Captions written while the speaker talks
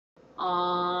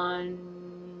on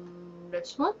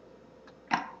this one?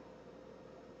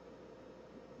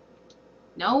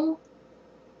 No?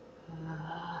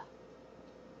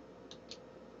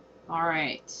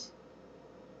 Alright.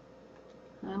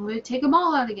 I'm going to take them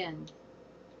all out again.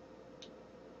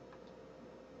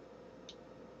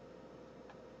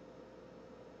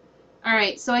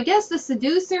 Alright, so I guess the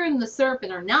seducer and the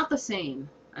serpent are not the same,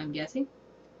 I'm guessing.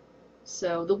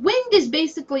 So the wind is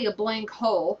basically a blank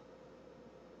hole.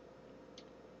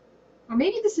 Or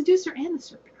maybe the seducer and the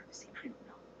serpent are the same, I don't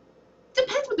know.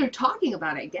 Depends what they're talking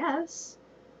about, I guess.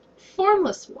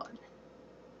 Formless one.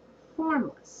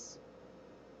 Formless.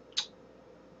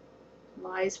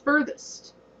 Lies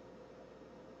furthest.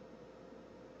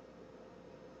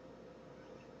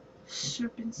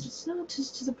 Serpents is not,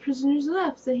 'tis to the prisoners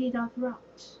left that he doth rot.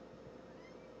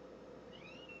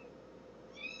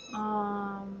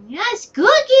 Yes, Cookie,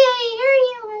 I hear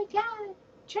you, my God.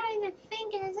 Trying to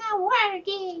think and it's not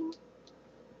working.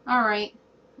 Alright.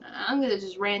 I'm gonna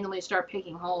just randomly start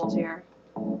picking holes here.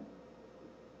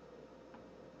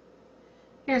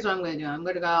 Here's what I'm gonna do. I'm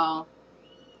gonna go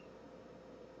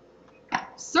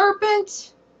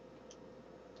serpent.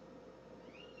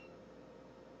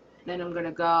 Then I'm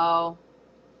gonna go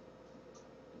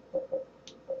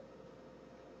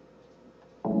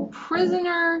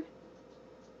prisoner.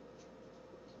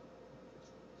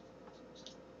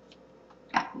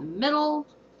 In the middle.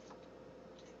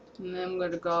 And then I'm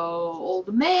gonna go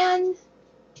old man.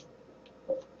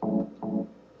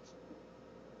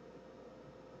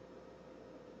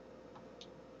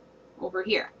 Over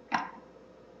here.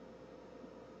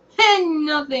 And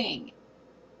nothing.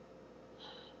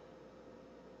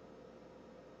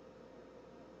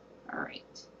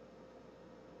 Alright.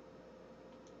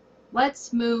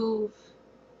 Let's move.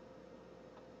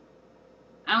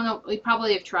 I don't know, we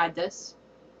probably have tried this.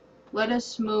 Let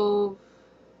us move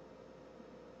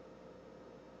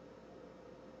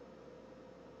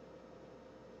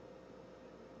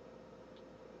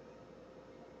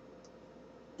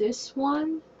this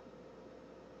one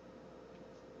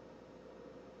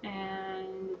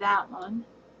and that one.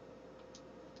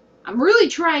 I'm really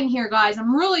trying here, guys.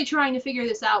 I'm really trying to figure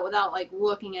this out without, like,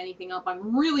 looking anything up.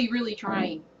 I'm really, really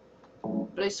trying.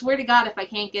 But I swear to God, if I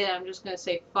can't get it, I'm just going to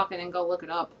say fuck it and go look it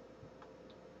up.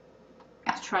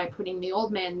 Let's try putting the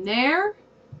old man there.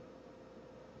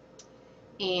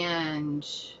 And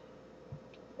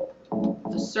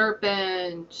the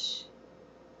serpent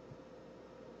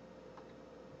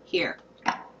here.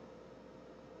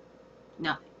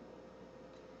 Nothing.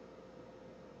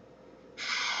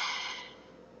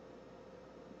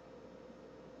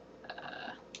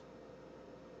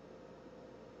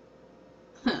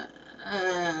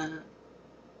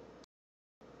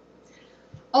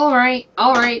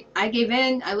 Alright, I gave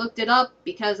in. I looked it up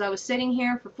because I was sitting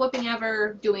here for flipping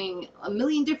ever doing a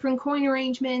million different coin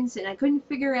arrangements and I couldn't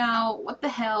figure out what the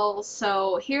hell.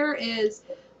 So here is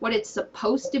what it's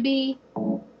supposed to be.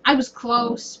 I was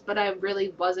close, but I really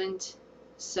wasn't.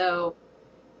 So,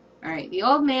 alright, the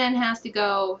old man has to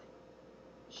go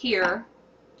here.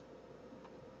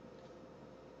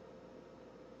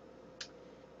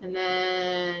 And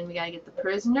then we gotta get the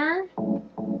prisoner.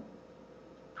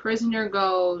 Prisoner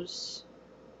goes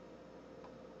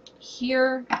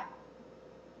here.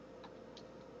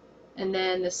 And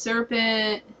then the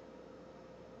serpent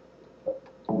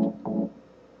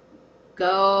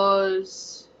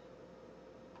goes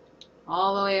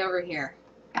all the way over here.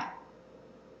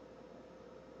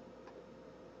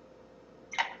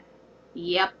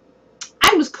 Yep.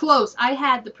 I was close. I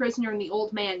had the prisoner and the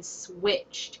old man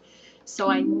switched. So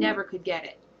I never could get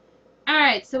it.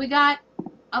 Alright, so we got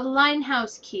a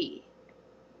Linehouse key.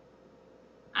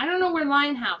 I don't know where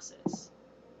Linehouse is.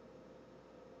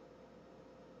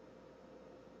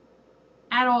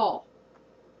 At all.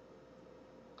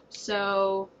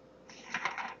 So,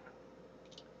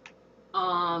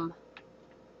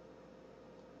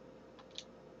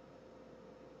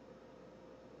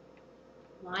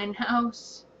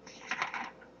 Linehouse.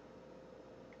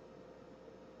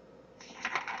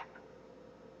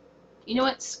 You know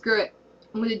what? Screw it.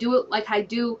 I'm going to do it like I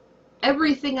do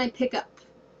everything I pick up.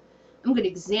 I'm going to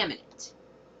examine it.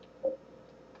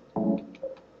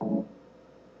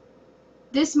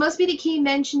 This must be the key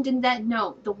mentioned in that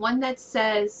note. The one that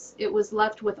says it was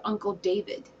left with Uncle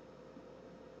David.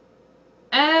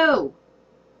 Oh!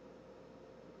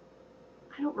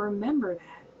 I don't remember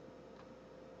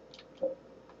that.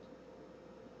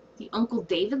 The Uncle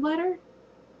David letter?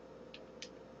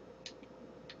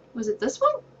 Was it this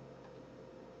one?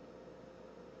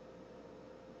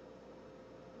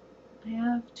 I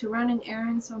have to run an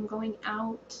errand, so I'm going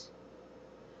out.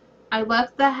 I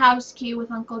left the house key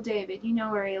with Uncle David. You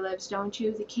know where he lives, don't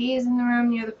you? The key is in the room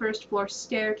near the first floor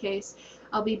staircase.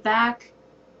 I'll be back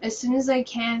as soon as I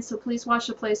can, so please watch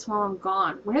the place while I'm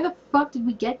gone. Where the fuck did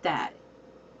we get that?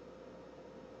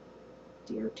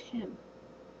 Dear Tim.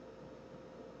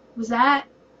 Was that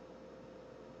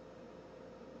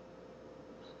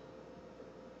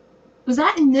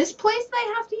in this place that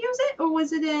I have to use it? Or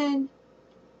was it in...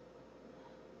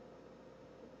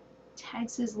 Tag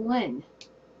says Lynn.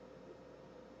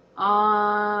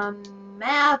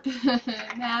 Map.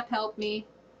 Map, help me.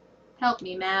 Help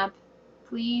me, map.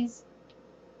 Please.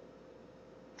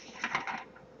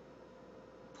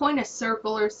 Point a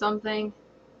circle or something.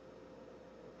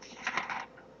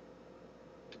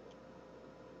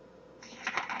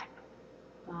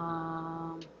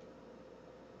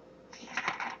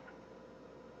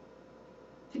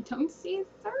 I don't see a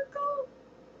circle.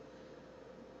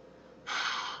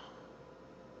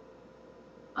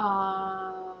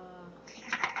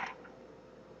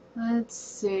 Let's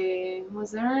see.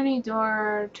 Was there any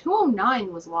door?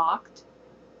 209 was locked.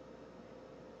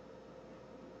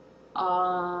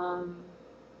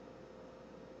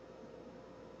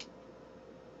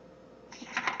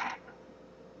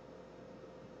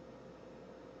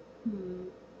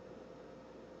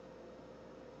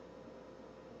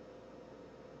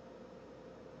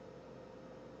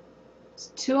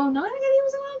 It's 209 again he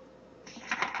was on?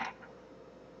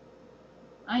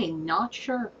 I am not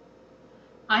sure.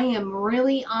 I am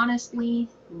really honestly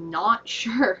not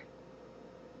sure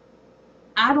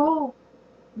at all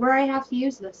where I have to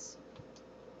use this.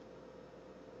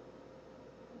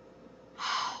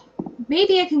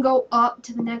 Maybe I can go up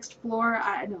to the next floor.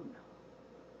 I don't know.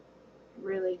 I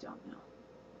really don't know.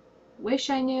 Wish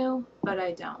I knew, but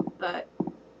I don't. But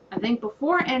I think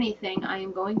before anything, I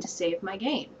am going to save my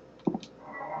game.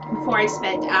 Before I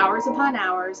spend hours upon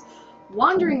hours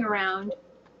wandering around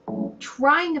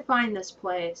trying to find this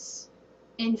place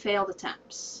in failed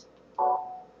attempts.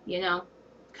 You know?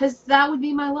 Because that would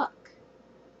be my luck.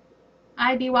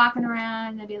 I'd be walking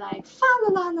around and I'd be like, fa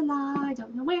la la la la, I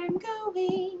don't know where I'm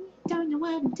going, don't know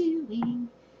what I'm doing.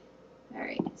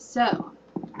 Alright, so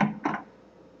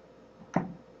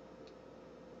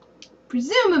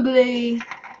presumably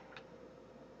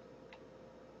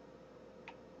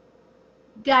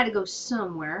gotta go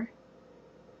somewhere.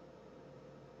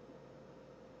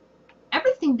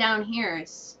 Everything down here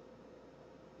is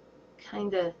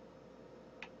kinda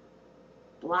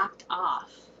blocked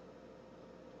off.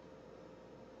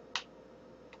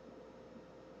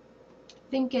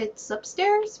 I think it's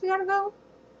upstairs we gotta go.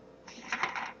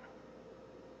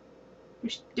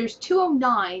 There's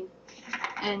 209,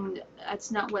 and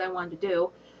that's not what I wanted to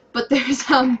do. But there's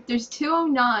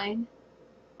 209.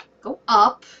 Go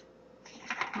up.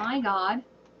 My God.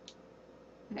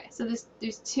 Okay, so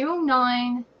there's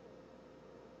 209,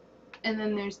 and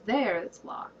then there's there that's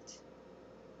locked.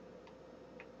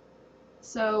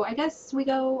 So I guess we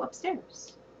go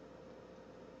upstairs.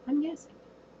 I'm guessing.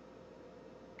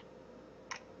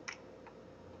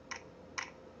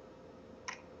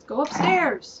 Let's go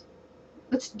upstairs.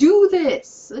 Let's do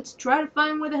this. Let's try to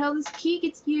find where the hell this key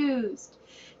gets used.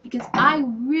 Because I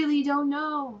really don't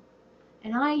know.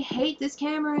 And I hate this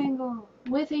camera angle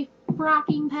with a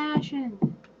fracking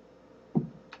passion.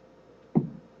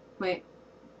 Wait.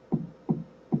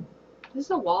 This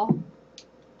is a wall?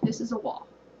 This is a wall.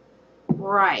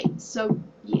 Right, so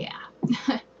yeah.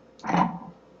 I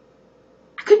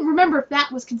couldn't remember if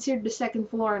that was considered the second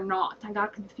floor or not. I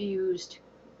got confused.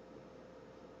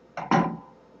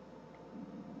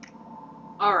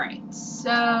 Alright,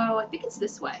 so I think it's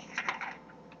this way.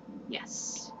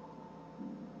 Yes.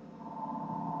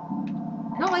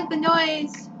 I don't like the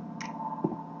noise.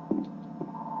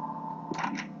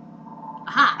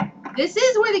 Aha! This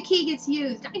is where the key gets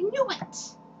used. I knew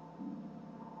it!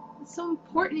 It's so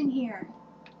important in here.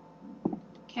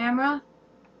 Camera.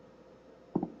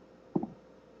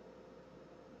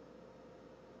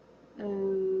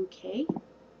 Okay.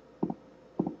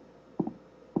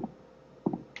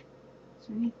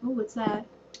 Oh, what's that?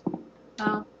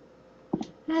 Oh.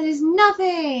 That is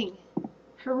nothing!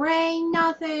 Hooray,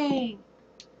 nothing!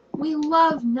 We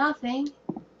love nothing.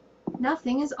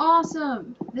 Nothing is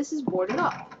awesome. This is boarded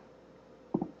up.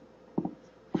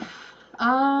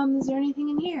 Is there anything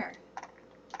in here?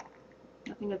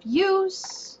 Nothing of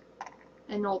use.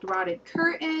 An old rotted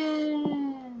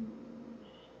curtain.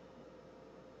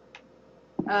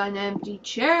 An empty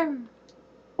chair.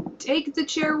 Take the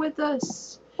chair with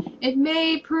us. It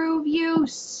may prove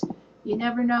use. You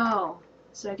never know.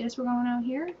 So I guess we're going out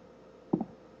here.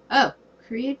 Oh,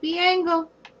 creepy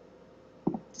angle.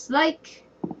 Just like.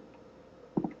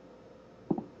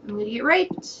 I'm gonna get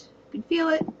raped. I can feel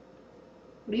it.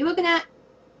 What are you looking at?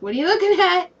 What are you looking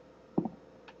at?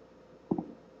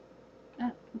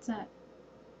 Oh, what's that?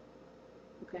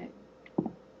 Okay.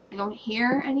 I don't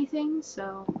hear anything,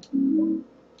 so...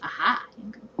 Aha!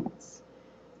 Incompletes.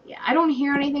 Yeah, I don't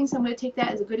hear anything, so I'm going to take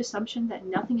that as a good assumption that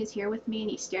nothing is here with me and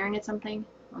he's staring at something.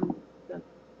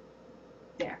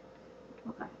 There.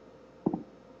 Okay.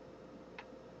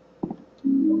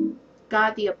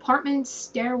 Got the apartment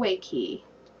stairway key.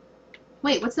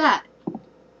 Wait, what's that?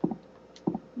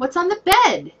 What's on the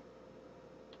bed?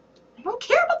 I don't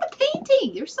care about the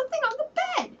painting. There's something on the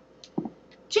bed.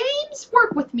 James,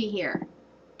 work with me here.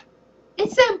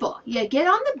 It's simple. You get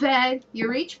on the bed, you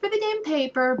reach for the damn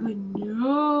paper, but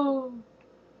no.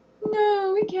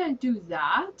 No, we can't do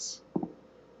that.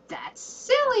 That's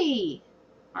silly.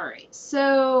 Alright,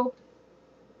 so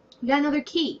we got another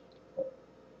key.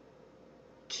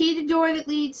 Key to door that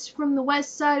leads from the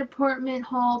west side apartment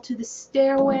hall to the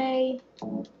stairway.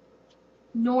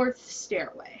 North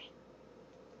stairway.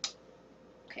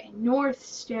 Okay, north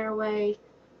stairway.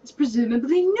 It's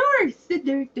presumably north.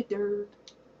 Okay.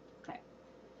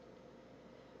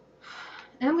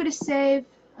 And I'm going to save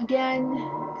again,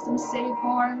 because I'm a save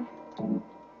whore.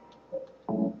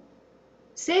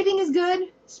 Saving is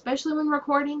good, especially when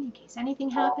recording, in case anything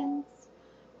happens.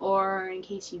 Or in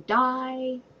case you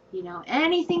die. You know,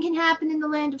 anything can happen in the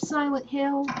land of Silent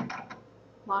Hill.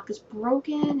 Lock is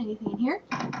broken. Anything in here?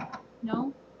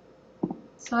 No?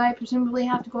 So I presumably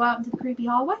have to go out into the creepy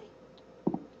hallway?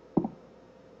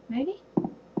 Maybe?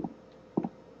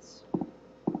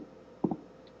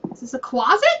 Is this a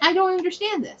closet? I don't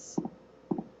understand this.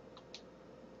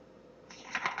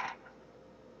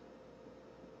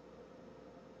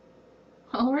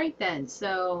 Alright then,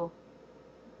 so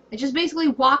I just basically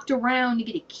walked around to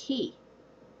get a key.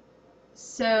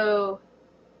 So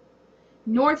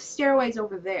north stairway's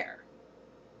over there.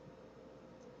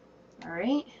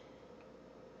 Alright.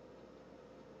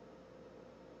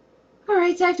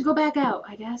 Alright, so I have to go back out,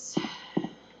 I guess.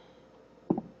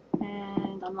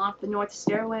 And unlock the north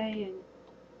stairway and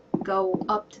go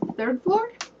up to the third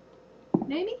floor?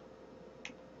 Maybe?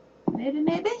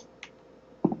 Maybe?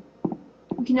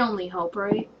 We can only hope,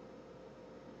 right?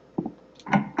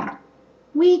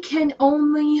 We can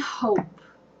only hope.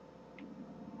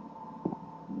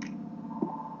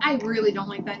 I really don't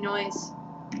like that noise.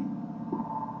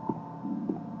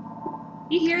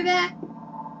 You hear that?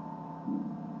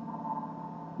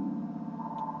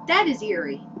 That is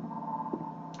eerie.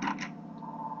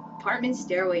 Apartment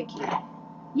stairway key.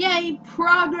 Yay,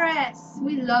 progress!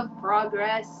 We love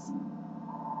progress.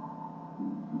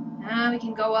 Now we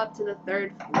can go up to the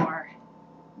third floor.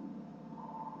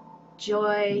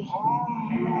 Joy.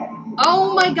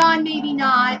 Oh my god, maybe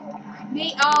not.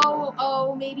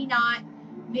 Oh, maybe not.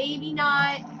 Maybe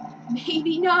not.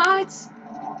 Maybe not.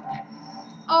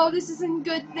 Oh, this isn't a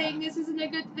good thing. This isn't a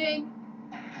good thing.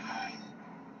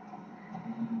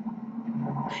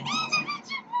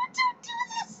 Don't do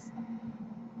this.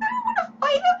 I don't want to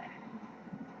fight him.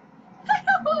 I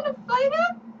don't want to fight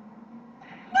him.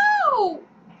 No.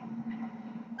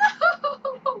 No.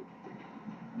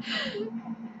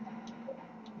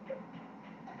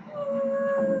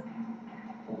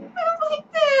 I don't like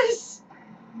this.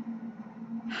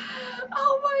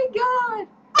 Oh my god.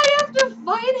 I have to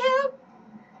fight him?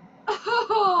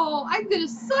 Oh, I'm gonna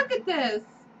suck at this.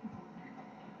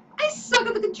 I suck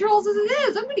at the controls as it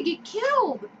is. I'm gonna get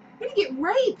killed. I'm gonna get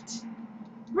raped.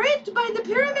 Raped by the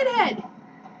Pyramid Head.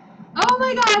 Oh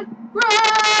my god.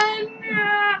 Run!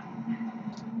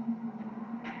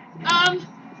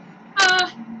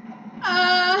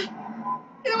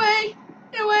 Get away.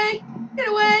 Get away. Get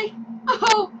away.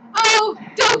 Oh,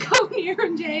 don't go near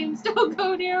him, James. Don't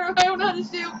go near him. I don't know how to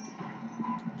shoot.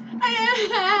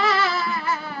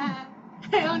 I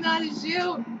don't know how to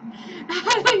shoot.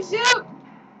 How do I shoot?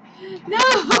 No!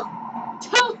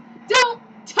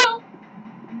 Don't!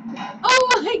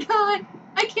 Oh my god!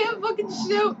 I can't fucking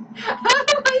shoot! How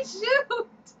do I shoot?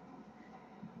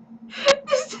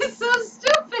 This is so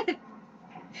stupid!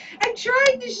 I'm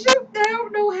trying to shoot, I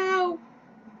don't know how.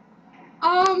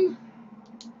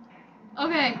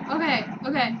 Okay.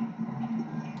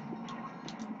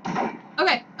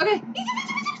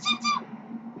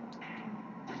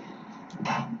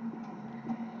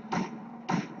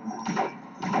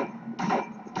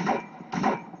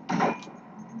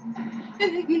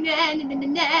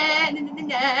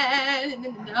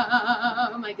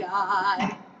 Oh my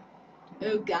god.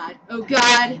 Oh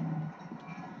god.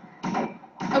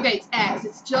 Okay, it's X.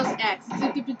 It's just X. It's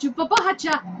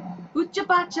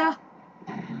Uchabacha.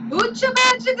 Mucho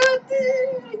magical.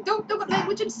 I don't know what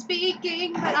language I'm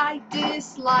speaking, but I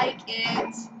dislike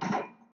it.